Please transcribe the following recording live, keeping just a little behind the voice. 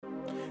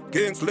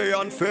Kingsley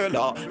and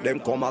Fella, them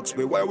come ask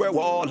me where we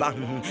wall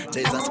and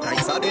Jesus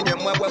Christ are the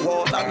name where we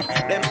wall and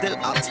them still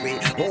ask me,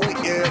 oh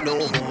yeah, no.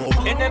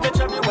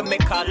 Inevitably when me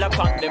call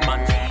upon the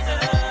man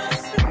Jesus,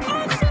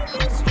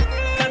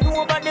 can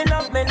nobody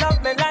love me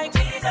like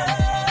Jesus?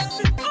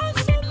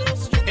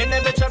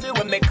 Inevitably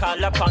when me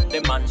call upon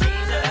the man Jesus,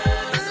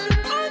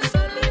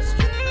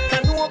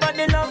 can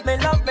nobody love me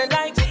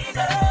like Jesus?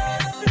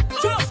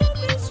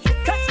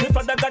 Catch me,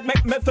 Father God,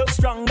 make me feel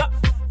stronger.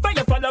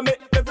 Fire follow me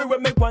everywhere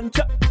me want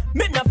ya.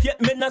 Me not fear,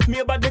 me not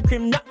smear by the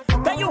criminal.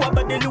 Can you have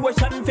the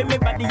lotion for me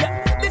body,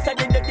 yeah? This is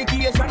the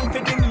dedication for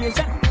the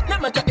nation. No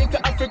matter if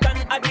you're African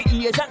or the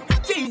Asian,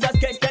 Jesus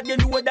Christ got the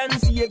Lord and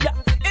Savior.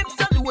 It's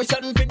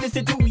solution for the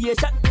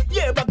situation.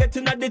 Yeah, but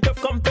getting at the tough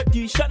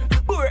competition.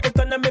 Poor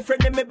economy,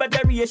 friendly, me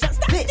moderation.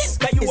 Stop this,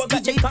 cause you have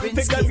got the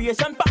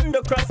configuration. Pound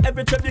the cross,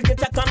 every trouble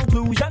get a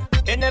conclusion.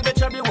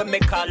 Inevitably when me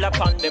call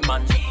upon the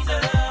man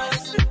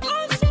Jesus,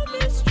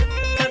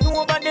 can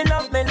nobody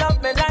love me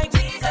like Jesus?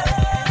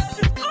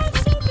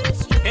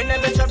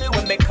 Inevitably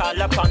when me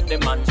call upon the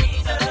man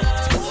Jesus,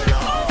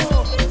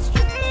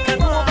 can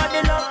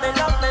nobody love me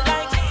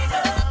like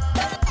Jesus?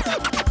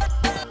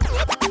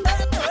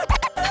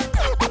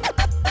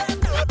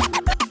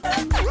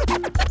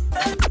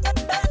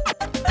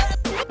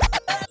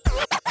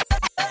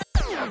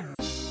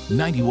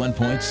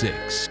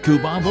 91.6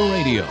 KUBAMBA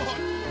Radio.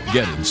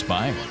 Get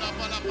inspired.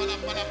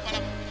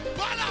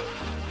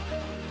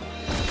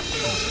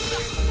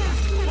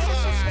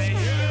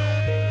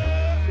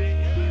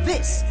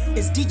 This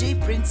is DJ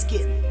Prince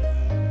Kim.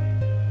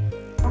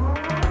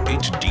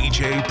 It's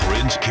DJ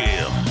Prince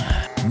Kim.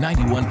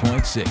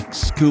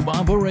 91.6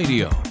 KUBAMBA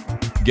Radio.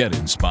 Get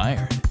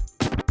inspired.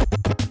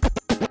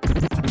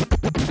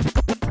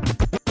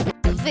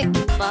 Vic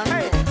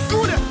Banda.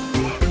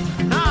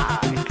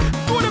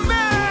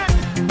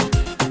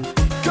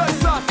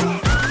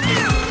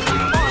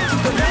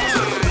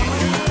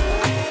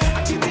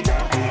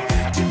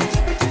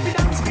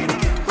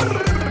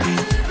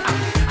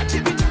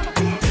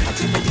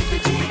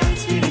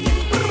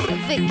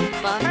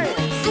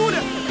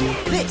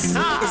 This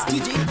is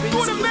DJ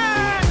Prince Kim.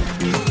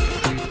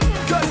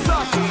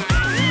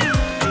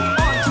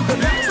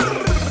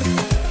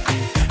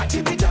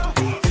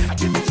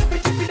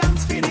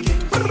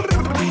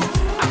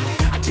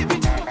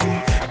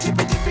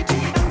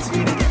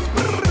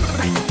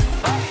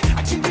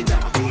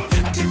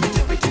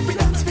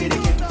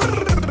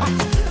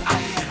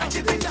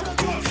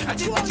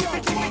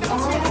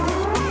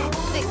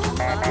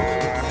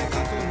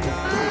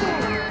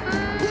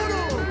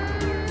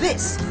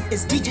 This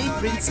is DJ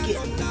Prince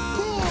Kim.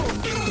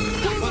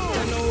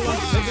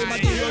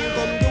 Everybody run,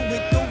 come do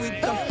it.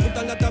 Put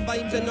a lot of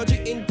vibes, energy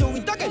into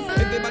it again.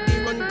 Everybody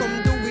run, come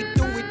do it.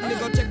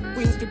 Nigga check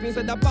Queen's Stripping,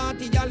 said the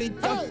party a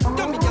lit.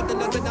 Dummy a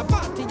tell us said the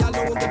party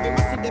alone. Every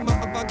massive them a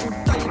have a good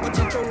time, but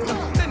you don't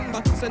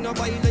remember. Say no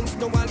violence,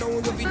 no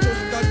alone. You be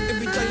just God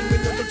every time when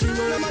you touch you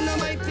know. The man a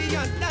mighty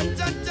and dan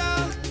cha cha.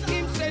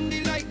 Him send the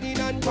lightning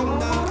and come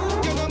down.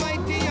 You know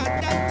mighty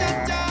and dan cha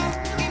cha.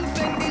 Him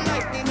send the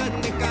lightning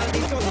and they call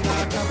it thunder.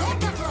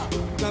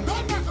 Clap,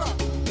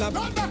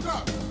 clap,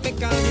 clap.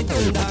 Make all the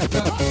thunder.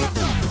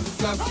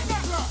 Clap, clap.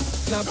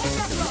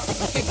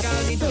 Make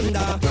all the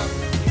thunder.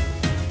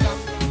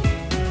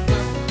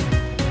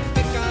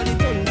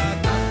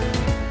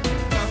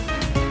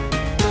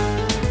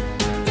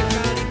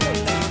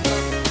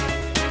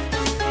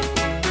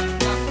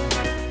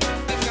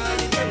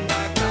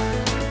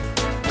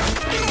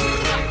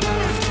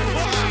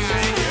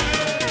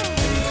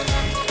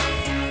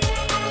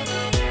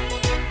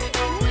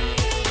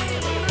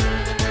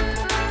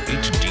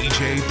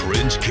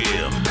 Prince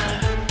Kim.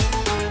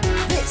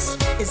 This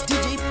is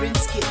DJ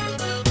Prince Kim.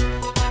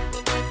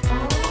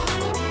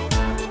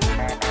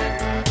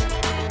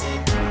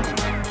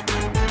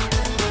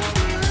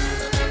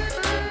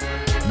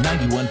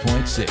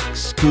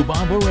 91.6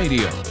 KUBAMBA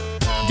Radio.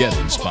 Get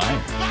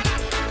inspired.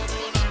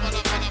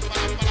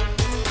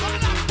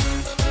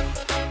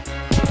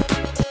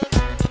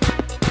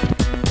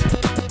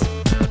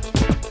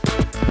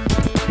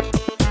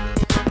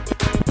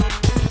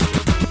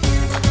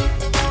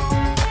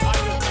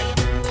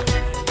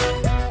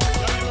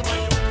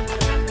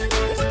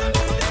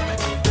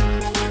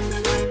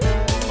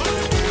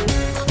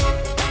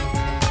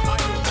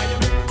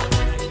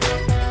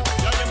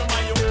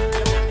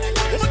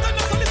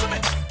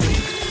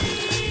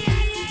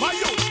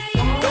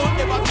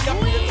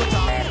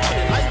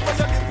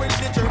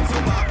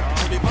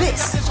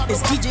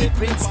 It's DJ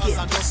Prince Kim.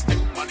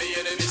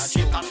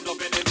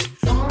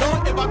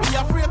 Don't ever be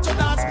afraid to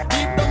dance.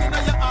 Deep down in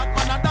your heart,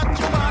 man, that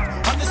you want.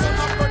 And the son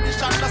of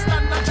perdition, the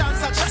stand a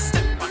chance. Just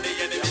step on the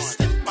enemy,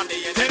 step on the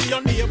enemy. Tell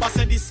your neighbor,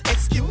 say this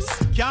excuse.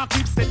 Can't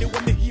keep steady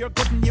when they hear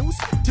good news.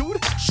 Dude,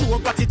 show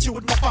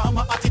gratitude, my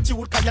farmer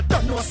attitude. Cause you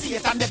don't know see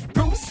it and the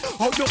bruise.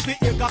 How you play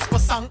a gospel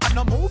song and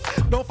a move.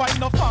 Don't find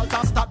no fault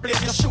and start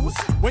playing your shoes.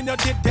 When you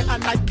did the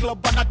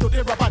nightclub and I do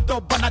the rubber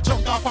dub and I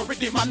jump off a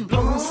rhythm and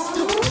blues.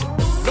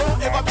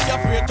 Don't ever be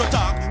afraid to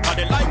talk. Cause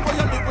the life where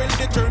you live will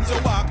determine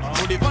your walk.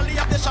 Through the valley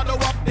of the shadow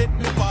of death,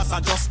 me pass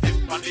and just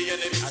step on on the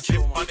enemy,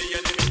 step on the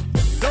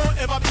enemy. Don't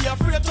ever be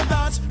afraid to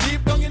dance.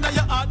 Deep down in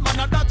your heart,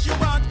 man, that you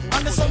want.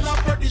 And the son of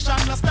perdition,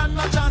 no stand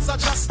no chance. I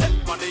just step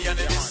on the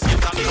enemy,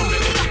 step on the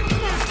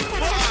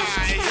enemy.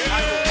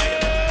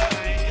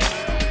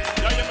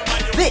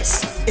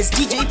 This is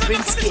DJ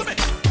Prince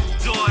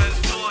Kid.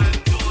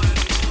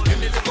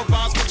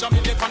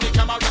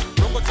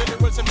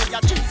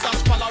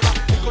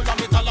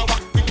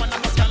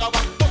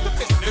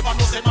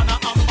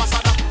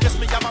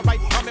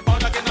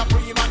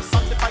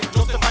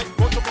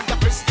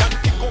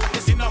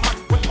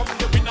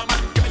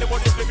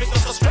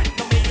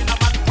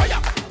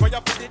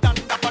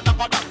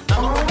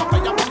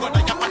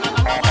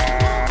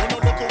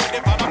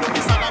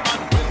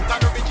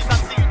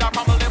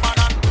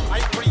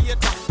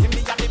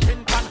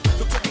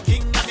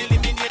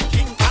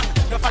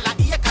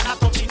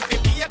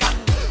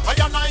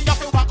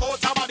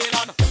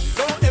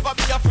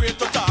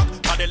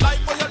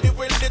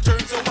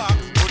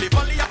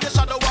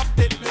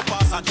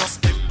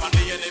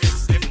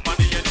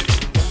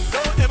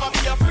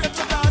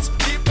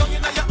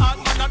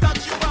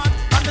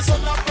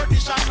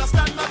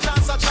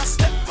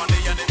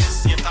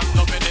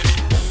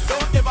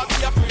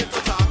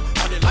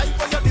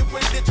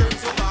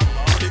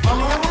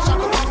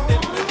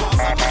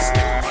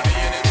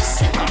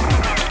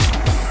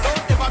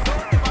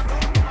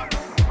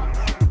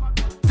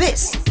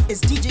 This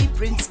is DJ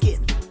Prince Kid.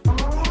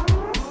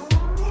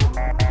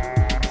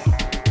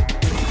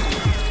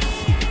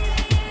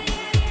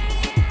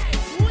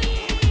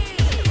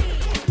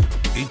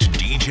 It's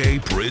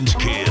DJ Prince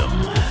Kim.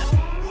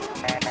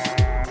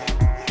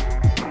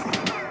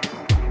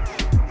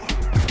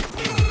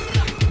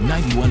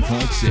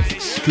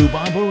 .6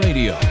 KUBAMBA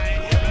Radio.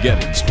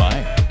 Get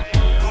inspired.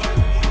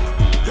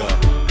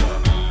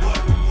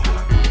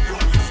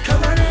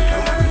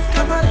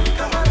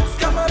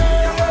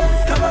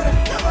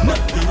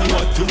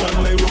 To one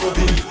my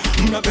Robbie,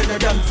 I'm gonna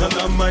dance on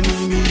a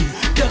manini,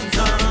 dance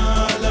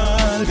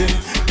all day,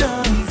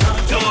 dance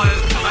all day.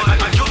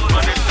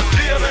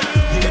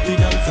 We make the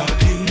dance all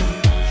clean,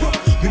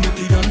 we make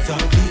the dance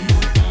all clean,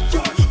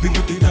 we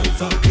make the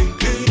dance all clean,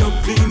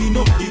 cleaning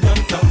up the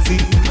dance all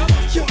scene.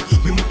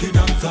 We make the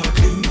dance all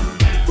clean,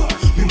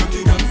 we make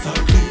the dance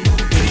all clean,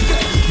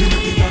 we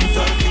make the dance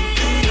all clean,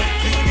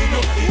 cleaning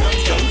up the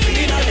dance all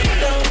scene.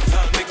 Dance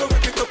all, make a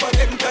pick up and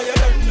entire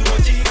land, you know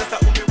Jesus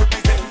that who me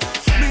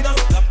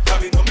represent.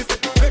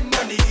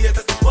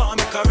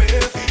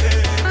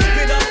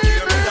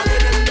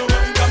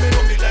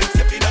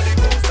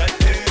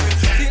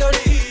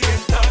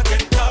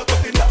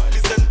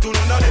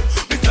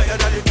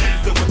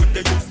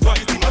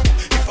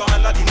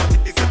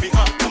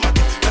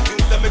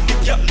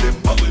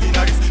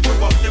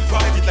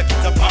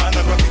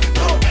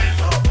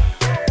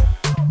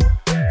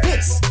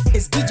 This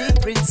is DJ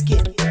Prince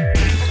Kid.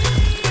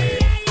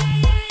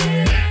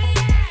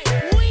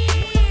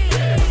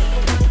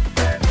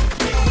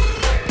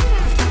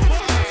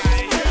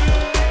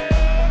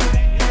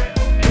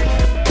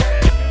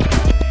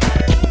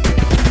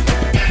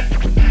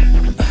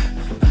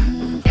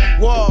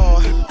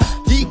 Whoa,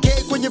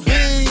 DK kwenye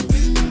beat.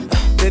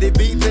 Teddy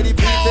beat.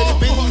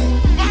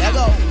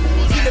 Lego.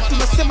 Vile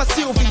tunasema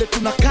sio vile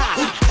tunakaa,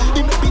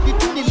 imebidi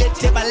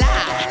tunilete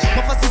balaa.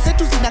 Mavazi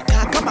zetu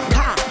zinakaa kama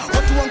kaa,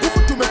 watu wa nguvu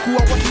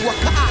tumekuwa watu wa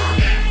kaa.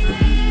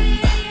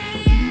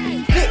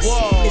 This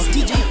is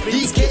DJ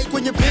Prince Kid. DK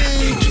kwenye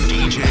beat.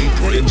 DJ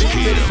Prince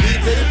Kim.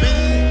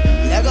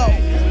 Lego.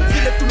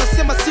 Vile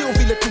tunasema sio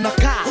vile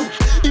tunakaa,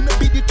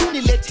 imebidi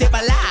tunilete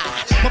balaa.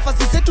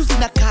 Mavazi zetu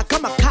zinakaa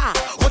kama kaa,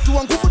 watu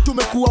wa nguvu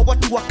tumekuwa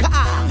watu wa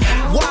kaa.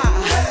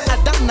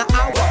 Adam na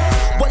Hawa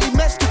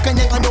walimes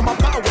tukanyang'anywa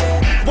mabawa,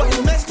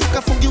 walimes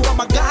tukafungiwa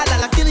magala,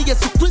 lakini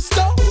Yesu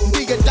Kristo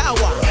ndiye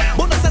dawa.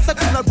 Mbona sasa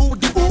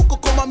tunarudi huko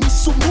kwa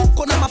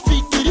misumbuko na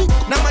mafikiriko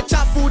na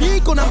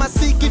machafuriko na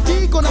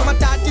masikitiko na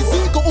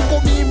matatiziko,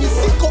 uko mimi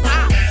siko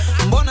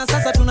Mbona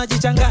sasa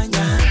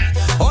tunajichanganya,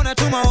 ona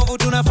tu maovu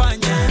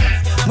tunafanya.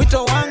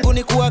 Mwito wangu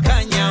ni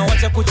kuwakanya,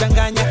 wacha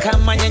kuchanganya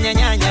kama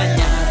nyanyanyanya.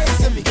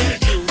 sisemi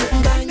kitu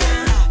nganya,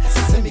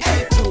 sisemi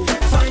kitu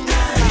fanya,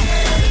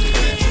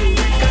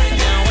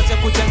 Wacha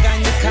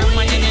kuchanganya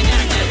kama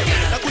nyanyanyanya.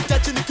 na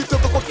kuitachi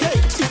nikitoka kwa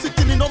gate.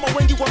 Sisi ni noma,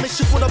 wengi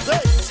wameshikwa na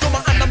bait.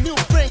 Soma ana new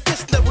brain,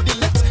 kiss level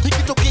delete.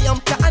 Nikitokea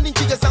mtaani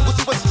njia zangu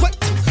ziwe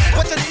straight.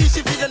 Wacha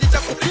niishi vile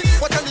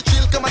nitakupit, wacha ni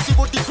chill kama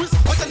sibo decrease,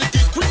 wacha ni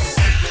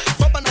decrease.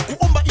 Baba na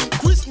kuomba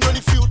increase, ndio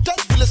ni feel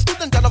touch vile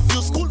student ana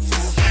feel school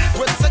fees.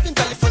 When second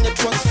alifanya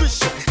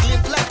transition,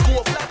 clean black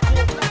kuwa black.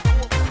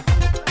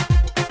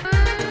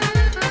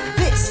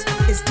 This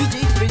is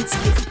DJ Prince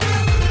Kid.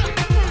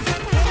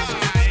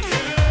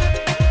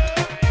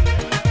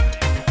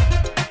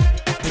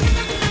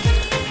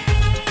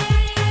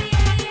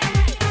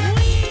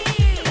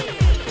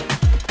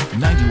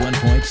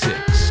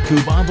 .6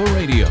 KUBAMBA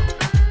Radio.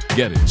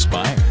 Get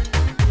inspired.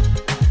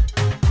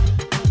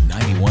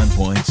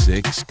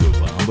 91.6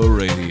 KUBAMBA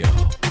Radio.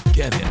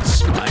 Get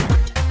inspired.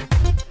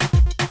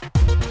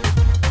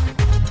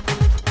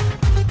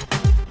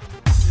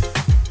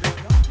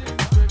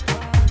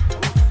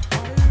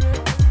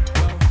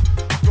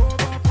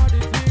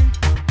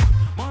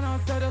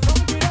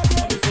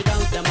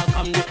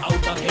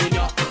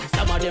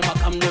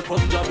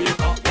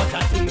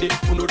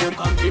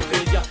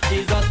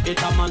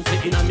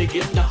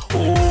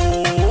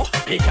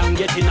 They can't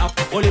get enough.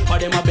 Only for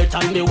them a bet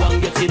and me one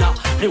get enough.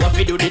 Me want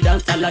to do the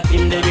dance like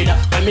in the video.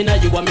 When me know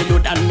you want me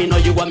load and me know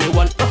you want me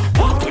one.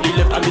 One to the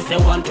left and me say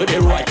one to the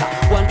right.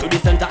 One to the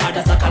center and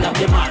the circle of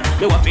the man.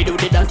 Me want to do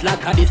the dance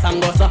like a this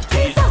and go so.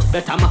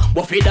 Better ma,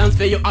 what fi dance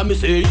for you and me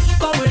say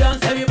come we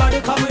dance, everybody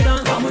come we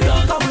dance. Come we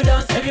dance, come we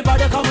dance,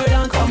 everybody come we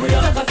dance. Come we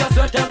dance, take a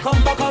sweat and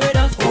come back and we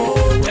dance.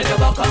 Oh, take a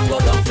back and go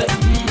down say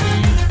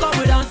come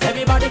we dance,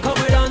 everybody come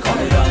we dance.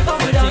 Come we dance,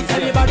 come we dance,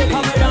 everybody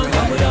come we dance.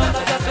 Come we dance,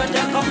 take a sweat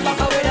and come back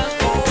and we dance.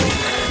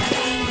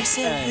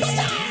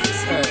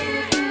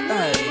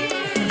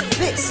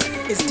 This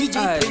is DJ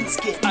Prince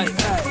Kid. I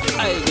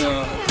go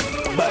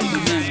by the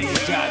name of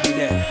Jabi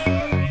there.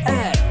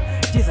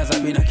 Jesus,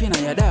 I've been a king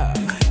of your dog.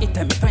 It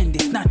time me find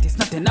it's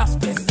not enough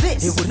space.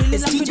 This he would really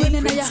is love DJ me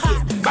in your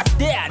heart, but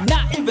there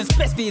not even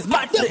space for his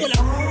madness.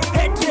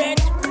 Hatred,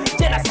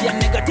 jealousy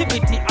and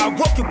negativity are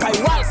occupy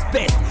wall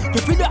space.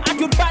 You feel your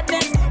attitude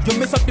badness, you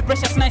miss up the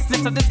precious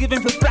niceness of this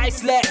giving for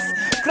priceless.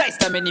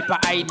 Christ, I'm any per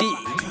ID.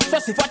 So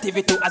see what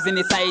V2 as in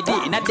his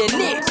ID. Not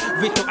delete,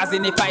 V2 as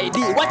in if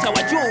ID. Watch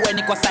out you when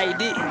it was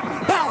ID.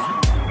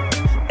 Power,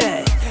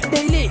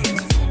 delete,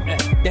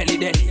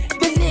 delete.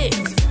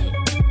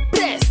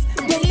 Press,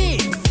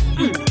 delete,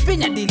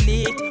 Vinya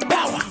delete,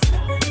 power,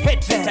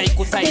 hatred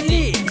haikusaidi,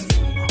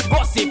 delete,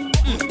 gossip,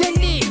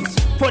 delete,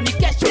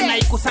 fornication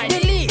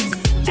haikusaidi,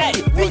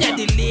 delete, Vinya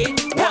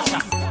delete,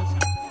 power.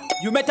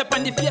 You met up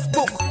on the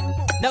Facebook,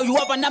 now you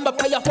have a number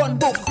for your phone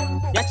book.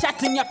 You're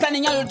chatting, you're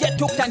planning, you'll get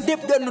hooked and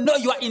deep don't know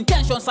your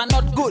intentions are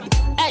not good.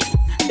 Hey,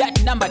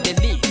 that number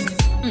delete,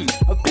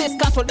 please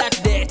cancel that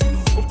date.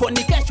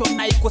 Fornication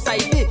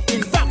haikusaidi,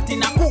 in fact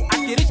in a coup at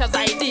the Richard's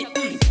ID.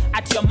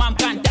 At your mom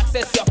can't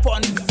access your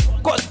phone.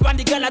 Cause on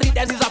the gallery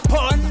there is a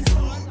pawn.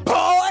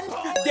 Pawn!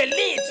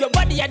 Delete! Your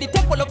body at the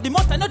temple of the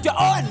monster, not your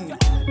own.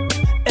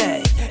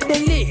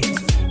 Delete!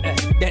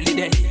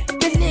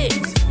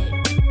 Delete!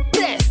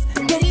 Press!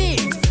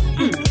 Delete!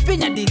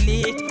 Vinya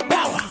delete!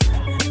 Power!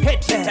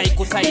 Hatred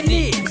haikusaidi.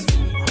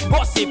 Delete!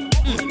 Gossip!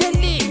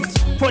 Delete!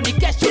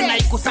 Fornication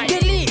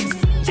haikusaidi.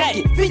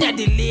 Delete! Vinya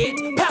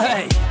delete!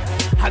 Power!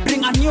 I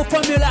bring a new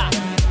formula.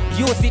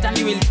 Use it and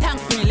you will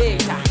thank me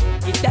later.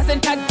 It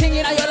doesn't add thing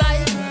in your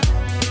life.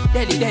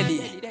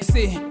 Daily.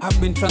 See, I've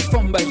been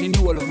transformed by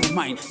renewal of my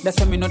mind. That's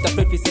why I'm not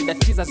afraid to say that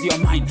Jesus is your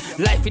mind.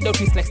 Life without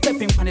is like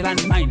stepping on the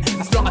landmine.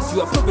 As long as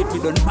you approve it, we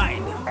don't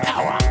mind.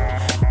 Power.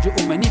 You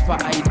umenipa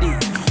ID.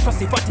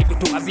 Trust if what if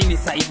it as in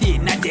his ID.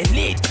 Not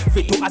delete. If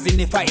it as in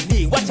if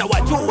ID. Watch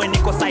out you when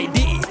it goes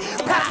ID.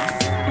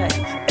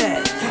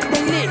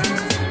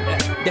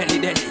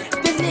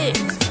 Delete.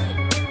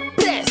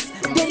 Press.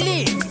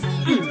 Delete.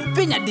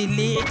 Vinya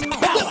delete.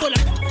 Power.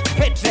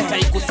 Hatred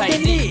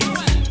haikusaidi.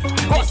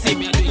 Gossip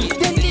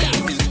delete.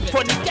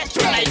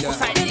 Fornication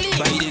haikusaidi.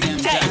 Vinya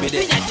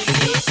delete.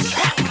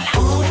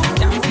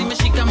 Dansi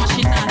meshika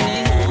mashinani.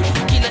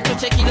 Kila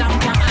choche kila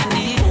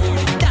mtaani.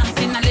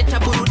 Dansi naleta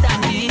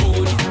burudani.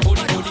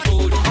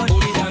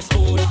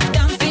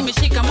 Dansi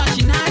meshika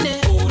mashinani.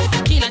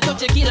 Kila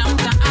choche kila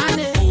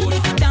mtaani.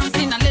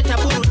 Dansi naleta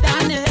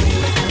burudani.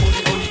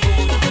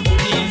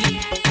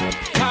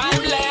 God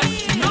bless.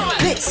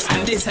 This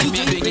and this is is me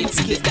DJ doing Prince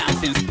it to the Kid.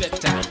 dance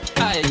inspector.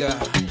 I go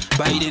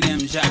by the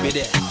name Jabi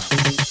there.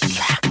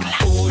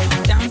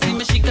 Dansi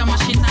meshika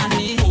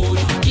mashinani.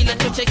 Kila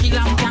choche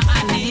kila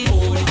mtaani.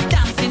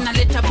 Dansi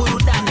naleta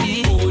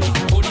burudani.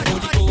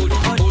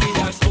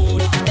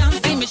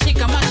 Dansi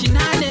meshika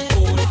mashinani.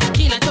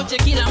 Kila choche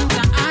kila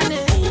mtaani.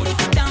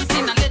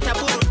 Dansi naleta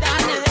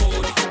burudani.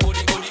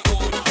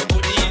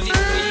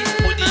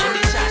 Body in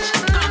the church.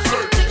 Come so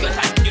take your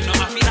time, you know I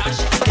feel rush.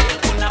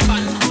 Kuna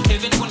ban,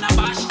 heaven kuna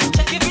bash.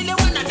 Check it really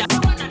wanna.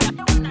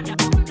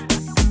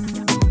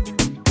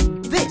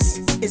 This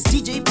is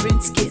DJ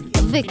Prince Kid.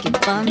 Vicky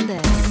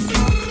Bandes.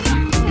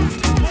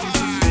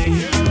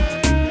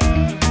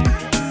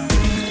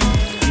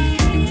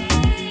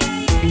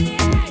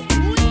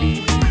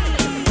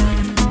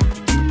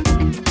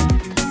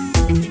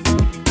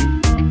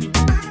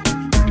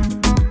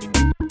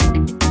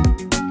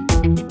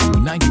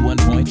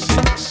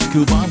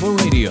 KUBAMBA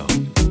Radio.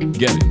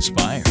 Get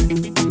inspired.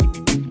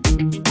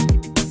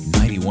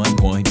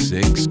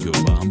 91.6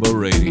 KUBAMBA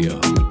Radio.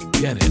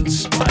 Get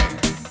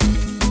inspired.